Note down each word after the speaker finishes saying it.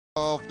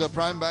Of the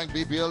Prime Bank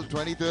BPL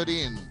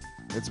 2013.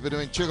 It's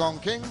between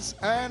Chittagong Kings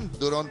and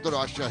Duronto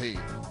Rajshahi.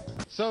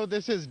 So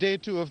this is day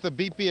 2 of the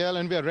BPL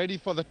and we are ready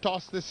for the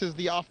toss. This is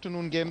the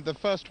afternoon game, the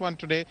first one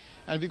today.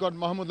 And we got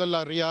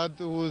Mahmudullah Riyad,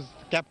 who's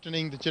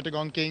captaining the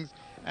Chittagong Kings.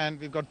 And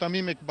we've got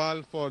Tamim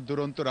Iqbal for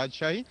Duronto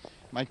Rajshahi.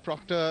 Mike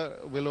Proctor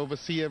will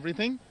oversee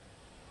everything.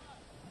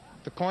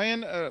 The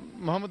coin,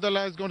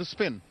 Mahmudullah is going to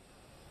spin.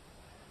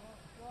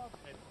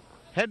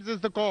 Heads is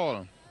the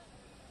call.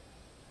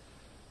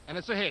 And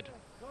it's a head.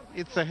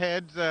 It's a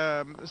head.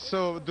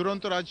 So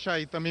Duronto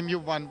Rajshahi, Tamim, you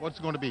won. What's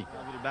it going to be?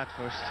 I'll be back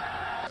first.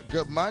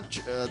 Good match.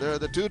 There are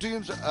the two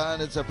teams,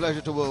 and it's a pleasure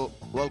to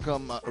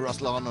welcome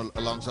Russell Arnold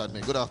alongside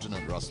me. Good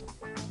afternoon, Russell.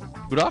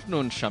 Good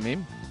afternoon,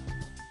 Shamim.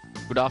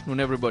 Good afternoon,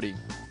 everybody.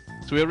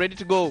 So we're ready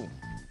to go.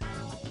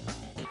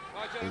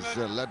 He's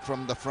led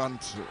from the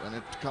front when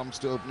it comes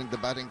to opening the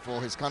batting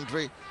for his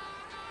country.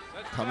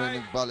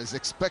 Tamim Iqbal is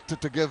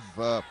expected to give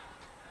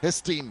his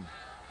team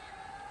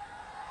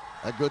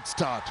a good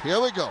start.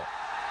 Here we go.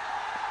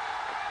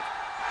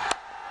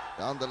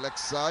 Down the leg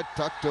side,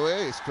 tucked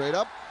away, straight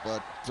up,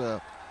 but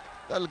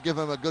that'll give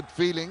him a good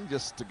feeling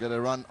just to get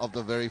a run of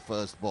the very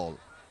first ball.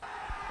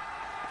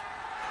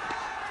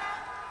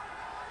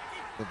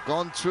 They've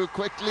gone through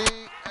quickly,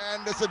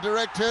 and it's a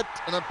direct hit,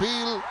 an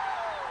appeal.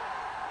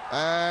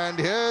 And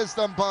here's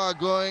the umpire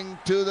going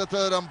to the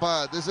third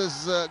umpire. This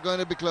is going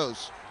to be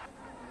close.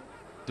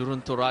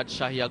 Duronto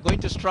Rajshahi are going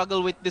to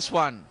struggle with this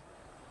one.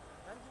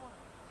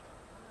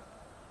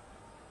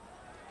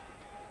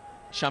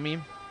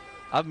 Shamim,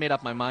 I've made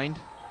up my mind.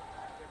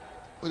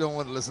 We don't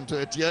want to listen to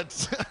it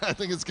yet. I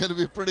think it's going to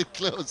be pretty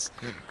close,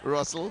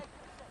 Russell.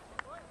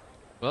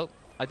 Well,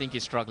 I think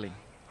he's struggling.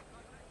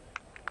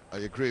 I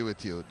agree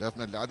with you,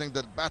 definitely. I think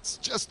that bat's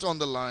just on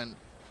the line.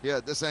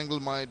 Yeah, this angle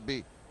might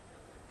be.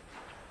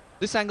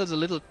 This angle's a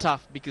little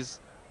tough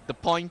because the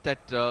point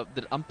that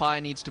the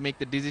umpire needs to make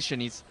the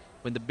decision is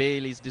when the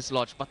bail is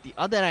dislodged. But the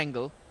other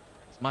angle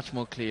is much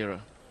more clearer.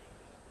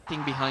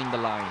 Thing behind the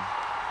line.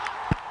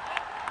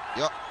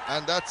 Yeah,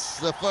 and that's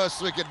the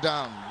first wicket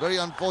down. Very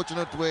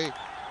unfortunate way.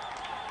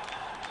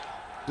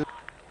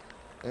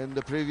 In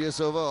the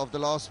previous over of the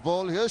last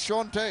ball, here's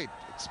Sean Tate.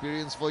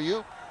 Experience for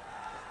you.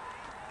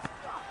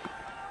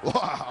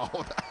 Wow,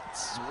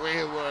 that's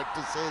wayward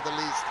to say the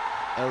least.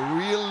 A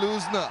real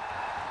loosener.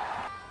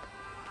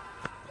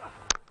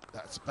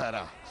 That's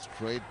better.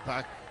 Straight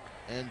back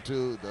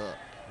into the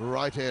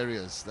right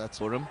areas. That's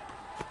For him.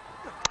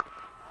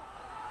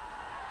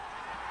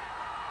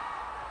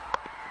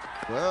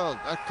 Well,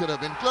 that could have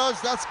been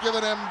close. That's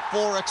given him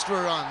 4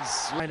 extra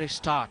runs. Right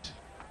start.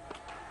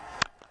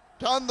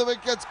 Turn the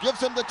wickets, gives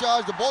him the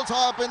charge. The ball's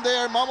high up in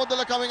there.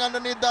 Mahmudullah coming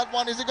underneath that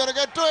one. Is he going to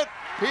get to it?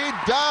 He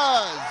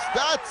does.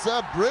 That's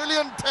a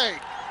brilliant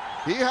take.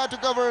 He had to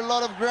cover a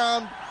lot of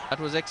ground. That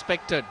was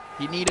expected.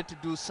 He needed to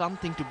do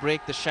something to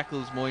break the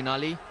shackles, Moeen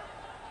Ali.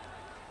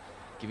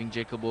 Giving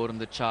Jacob Oram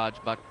the charge,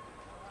 but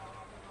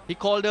he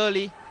called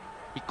early.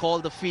 He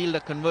called the fielder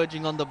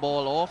converging on the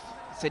ball off.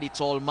 He said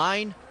it's all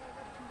mine.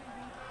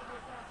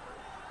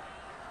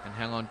 And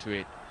hang on to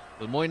it.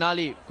 Well, Moeen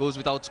Ali goes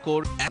without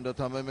score. Under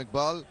Tamim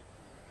Iqbal.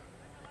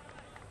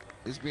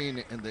 He's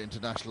been in the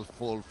international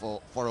fold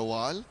for a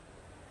while.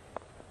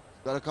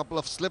 Got a couple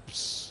of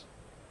slips.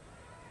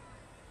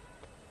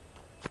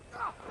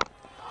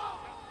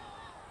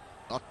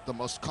 Not the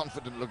most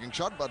confident looking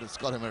shot, but it's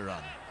got him a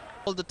run.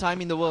 All the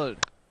time in the world.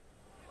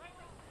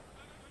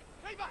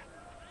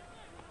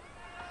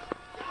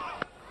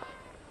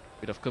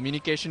 Bit of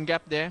communication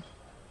gap there.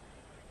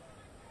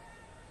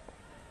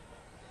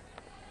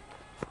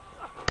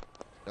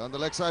 Down the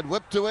leg side,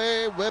 whipped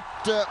away,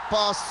 whipped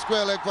past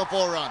square leg for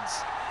 4 runs.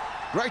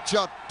 Great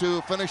shot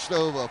to finish the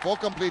over. 4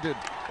 completed.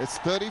 It's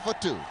 30 for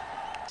 2.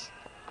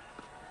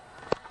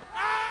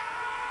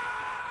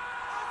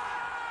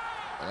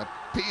 An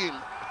appeal,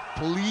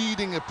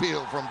 pleading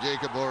appeal from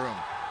Jacob Oram.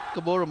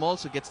 Jacob Oram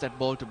also gets that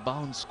ball to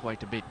bounce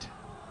quite a bit.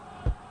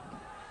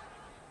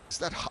 It's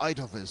that height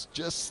of his,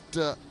 just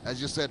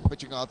as you said,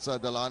 pitching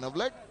outside the line of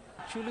leg.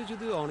 Actually,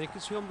 যদি অনেক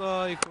কিছু আমরা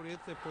এই করি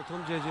প্রথম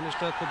যে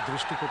জিনিসটা খুব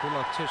দৃষ্টিকটু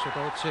লাগছে সেটা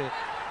হচ্ছে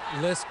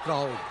লেস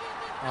ক্রাউড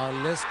আর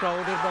লেস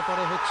ক্রাউডের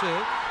ব্যাপারে হচ্ছে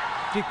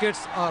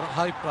tickets are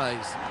high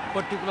price,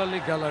 particularly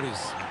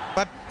galleries.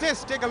 But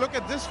take a look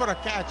at this for a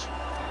catch.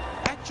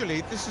 Actually,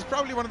 this is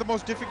probably one of the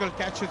most difficult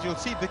catches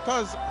you'll see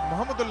because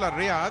Mahmudullah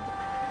Riyad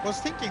was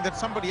thinking that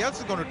somebody else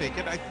is going to take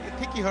it. I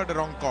think he heard a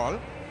wrong call.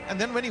 And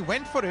then when he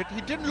went for it,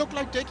 he didn't look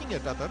like taking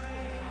it, Atar.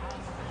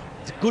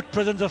 It's a good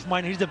presence of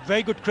mind. He's a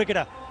very good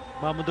cricketer,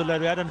 Mahmudullah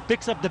Riyad, and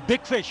picks up the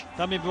big fish.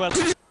 Tamim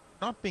Iqbal.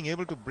 Not being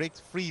able to break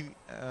free,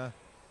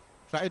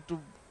 tried to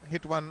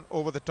hit one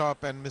over the top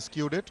and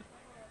miscued it.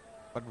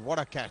 But what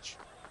a catch.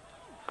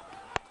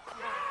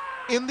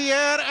 In the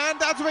air, and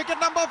that's wicket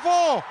number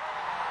 4.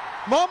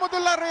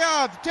 Mahmudullah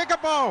Riyad, take a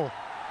bow.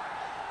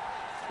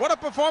 What a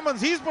performance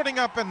he's putting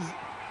up, and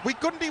we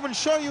couldn't even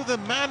show you the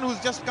man who's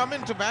just come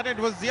in to bat. It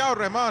was Ziaur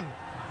Rahman,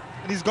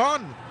 and he's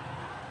gone.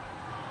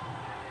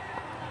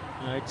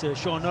 It's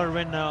Sean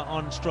Irwin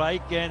on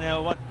strike, and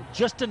what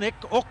Just an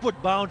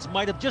awkward bounce,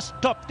 might have just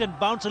stopped and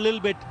bounced a little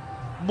bit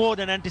more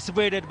than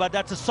anticipated, but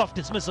that's a soft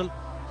dismissal.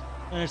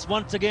 And it's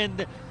once again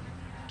the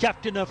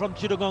captain from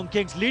Chittagong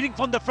Kings leading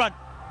from the front,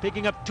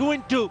 picking up 2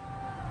 and 2.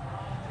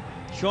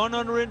 Sean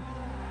Honorin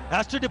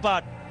has to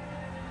depart.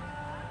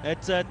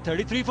 It's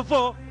 33 for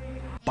 4.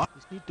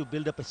 Just need to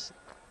build up a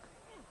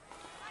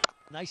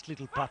nice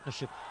little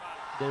partnership.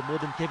 They're more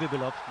than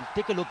capable of.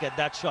 Take a look at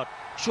that shot.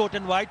 Short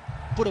and wide,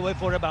 put away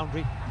for a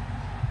boundary.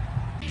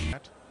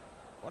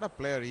 What a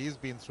player he's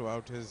been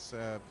throughout his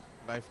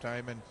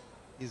lifetime, and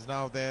he's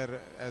now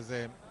there as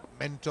a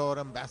mentor,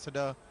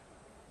 ambassador,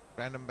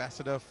 brand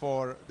ambassador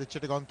for the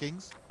Chittagong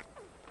Kings.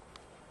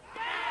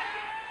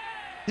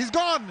 He's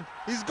gone!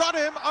 He's got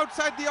him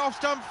outside the off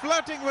stump,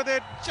 flirting with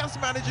it, just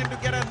managing to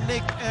get a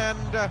nick, and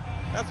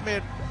that's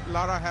made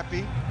Lara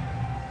happy.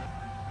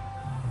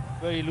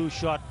 Very loose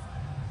shot,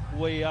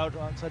 way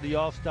outside the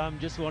off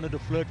stump, just wanted to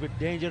flirt with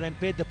danger and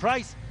paid the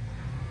price.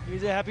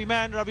 He's a happy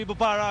man, Ravi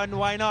Bopara, and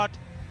why not?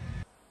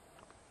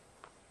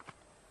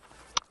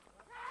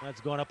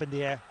 That's gone up in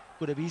the air.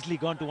 Could have easily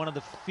gone to one of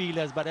the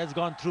fielders, but has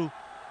gone through.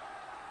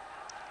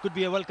 Could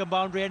be a welcome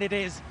boundary, and it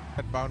is.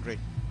 That boundary.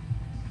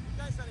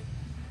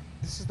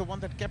 This is the one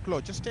that kept low.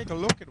 Just take a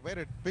look at where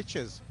it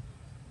pitches.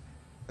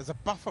 There's a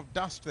puff of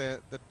dust there.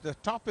 The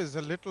top is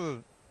a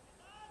little,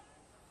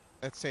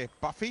 let's say,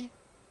 puffy,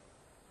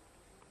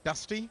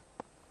 dusty.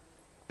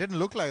 Didn't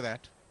look like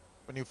that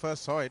when you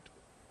first saw it.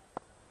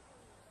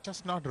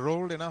 Just not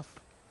rolled enough.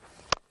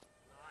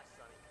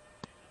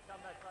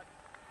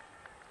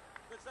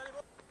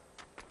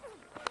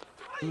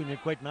 Doing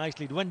it quite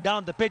nicely. It went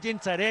down the pitch,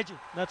 inside edge.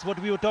 That's what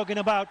we were talking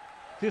about.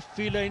 Fifth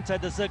fielder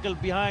inside the circle,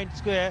 behind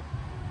square.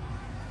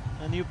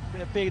 And you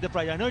pay the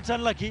price. I know it's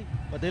unlucky,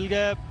 but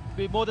they'll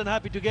be more than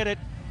happy to get it.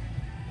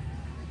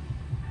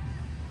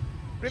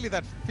 Really,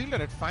 that fielder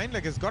at fine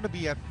leg has got to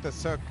be at the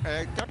circle,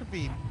 got to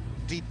be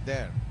deep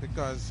there,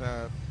 because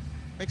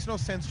makes no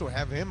sense to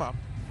have him up.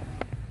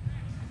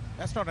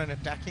 That's not an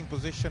attacking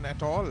position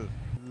at all.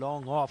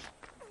 Long off.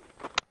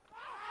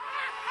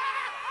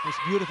 It's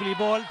beautifully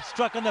balled,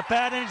 struck on the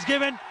pad, and it's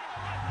given.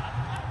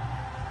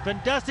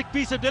 Fantastic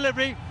piece of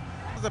delivery.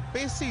 It was a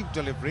pacey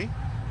delivery.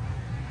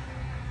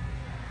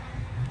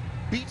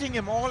 Beating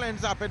him all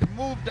ends up. It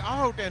moved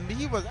out, and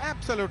he was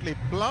absolutely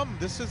plumb.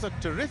 This is a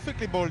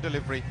terrifically bold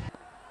delivery.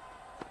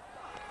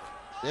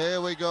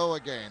 There we go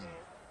again.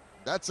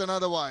 That's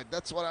another wide.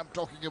 That's what I'm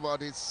talking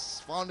about.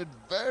 He's found it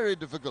very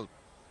difficult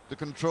to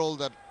control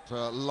that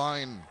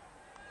line.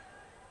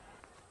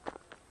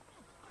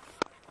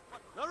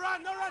 No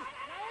run, no run.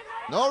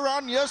 No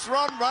run, yes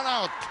run, run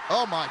out.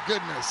 Oh my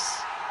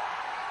goodness.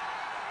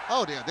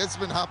 Oh dear, that's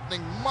been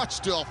happening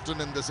much too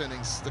often in this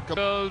innings. The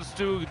Girls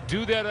to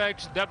do their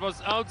act. That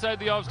was outside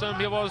the off stump.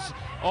 He was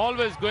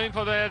always going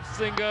for that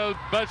single,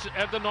 but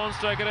at the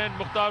non-striker end,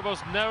 Mukhtar was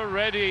never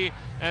ready.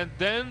 And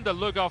then the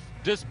look of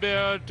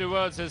despair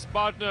towards his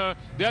partner.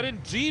 They are in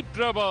deep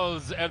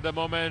troubles at the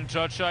moment.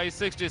 Rajshahi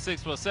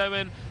 66 for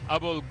 7.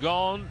 Abul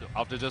gone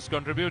after just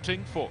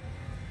contributing 4.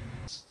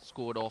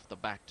 Scored off the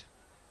bat.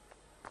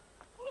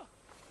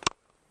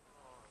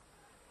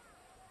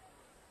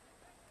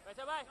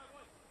 Bye.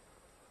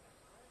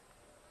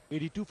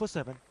 82 for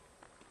 7.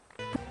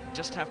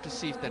 Just have to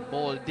see if that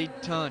ball did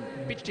turn.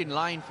 Pitched in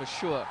line for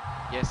sure.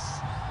 Yes,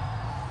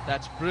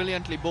 that's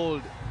brilliantly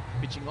bowled.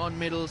 Pitching on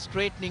middle,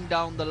 straightening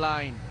down the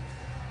line.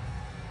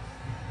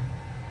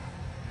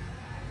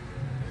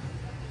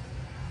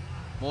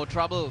 More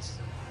troubles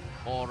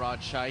for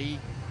Rajshahi.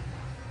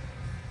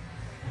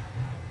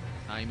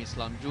 Naim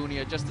Islam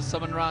Jr. just the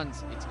 7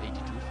 runs. It's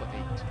 82 for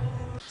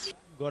 8.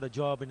 Got a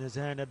job in his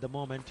hand at the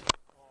moment.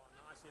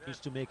 Needs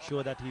to make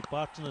sure that he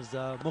partners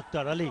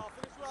Mukhtar Ali,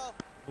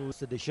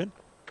 whose addition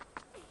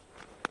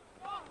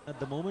at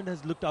the moment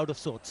has looked out of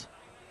sorts.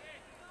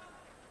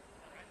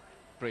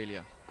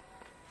 Australia.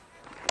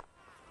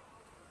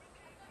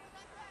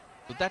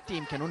 So that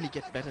team can only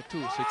get better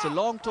too. So it's a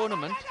long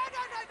tournament.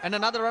 And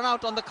another run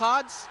out on the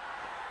cards.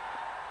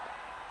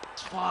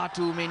 Far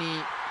too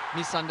many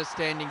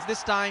misunderstandings.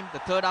 This time, the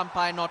third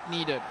umpire not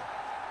needed.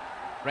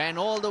 Ran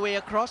all the way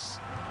across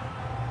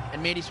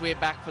and made his way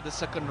back for the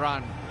second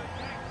run.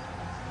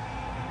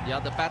 The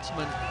other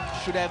batsman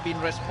should have been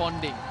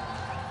responding.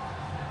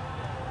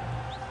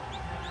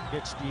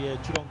 Gets the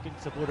Chittagong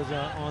Kings supporters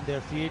on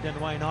their feet, and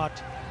why not?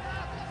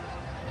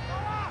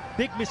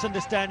 Big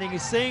misunderstanding.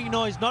 He's saying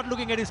no, he's not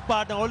looking at his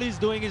partner. All he's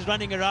doing is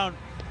running around.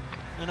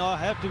 You know, I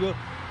have to go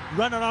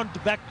run around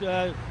back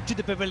to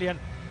the pavilion.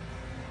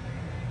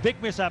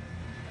 Big mishap.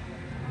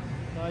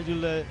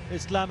 Najul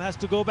Islam has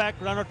to go back,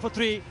 run out for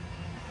 3.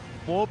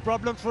 More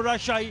problems for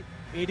Rajshahi.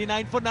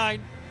 89 for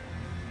 9.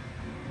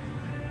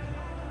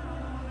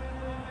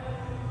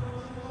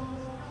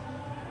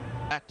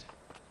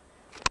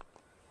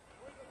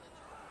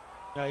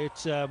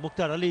 It's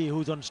Mukhtar Ali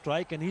who's on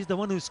strike, and he's the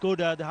one who scored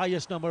the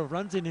highest number of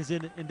runs in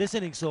this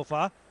inning so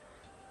far.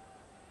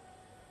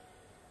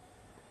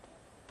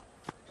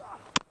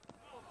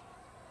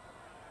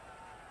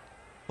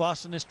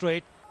 Fast and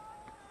straight.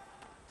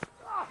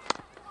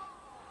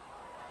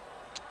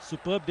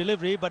 Superb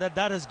delivery, but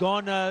that has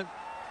gone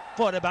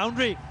for a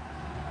boundary.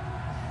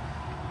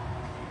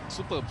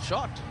 Superb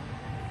shot.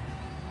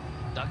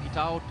 Dug it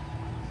out.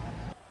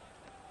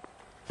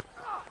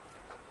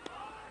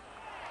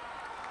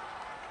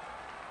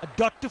 A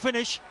dot to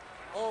finish.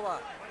 Over.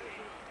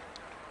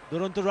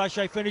 Duronto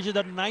Rajshahi finishes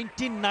at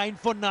 99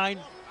 for 9.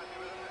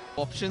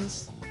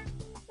 Options.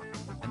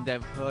 And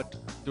they've hurt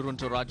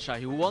Duronto Rajshahi,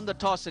 who won the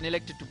toss and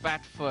elected to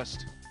bat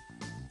first.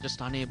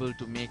 Just unable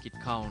to make it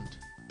count.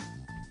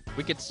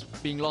 Wickets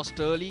being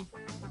lost early.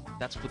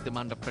 That's put them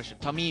under pressure.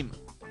 Tamim,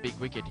 big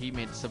wicket. He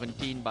made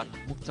 17, but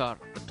Mukhtar,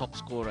 the top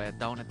scorer,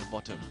 down at the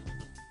bottom.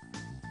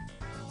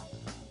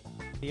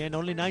 And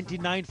only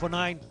 99 for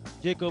 9.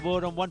 Jacob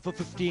Oram 1 for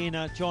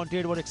 15.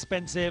 Chaunted were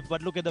expensive,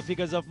 but look at the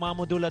figures of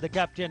Mahmudullah, the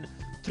captain.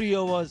 3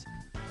 overs,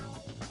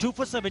 2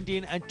 for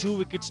 17 and 2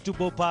 wickets to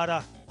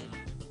Bopara.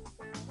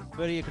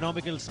 Very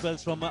economical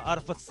spells from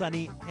Arafat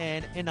Sani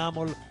and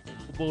Enamul,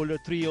 who bowled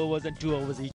 3 overs and 2 overs each.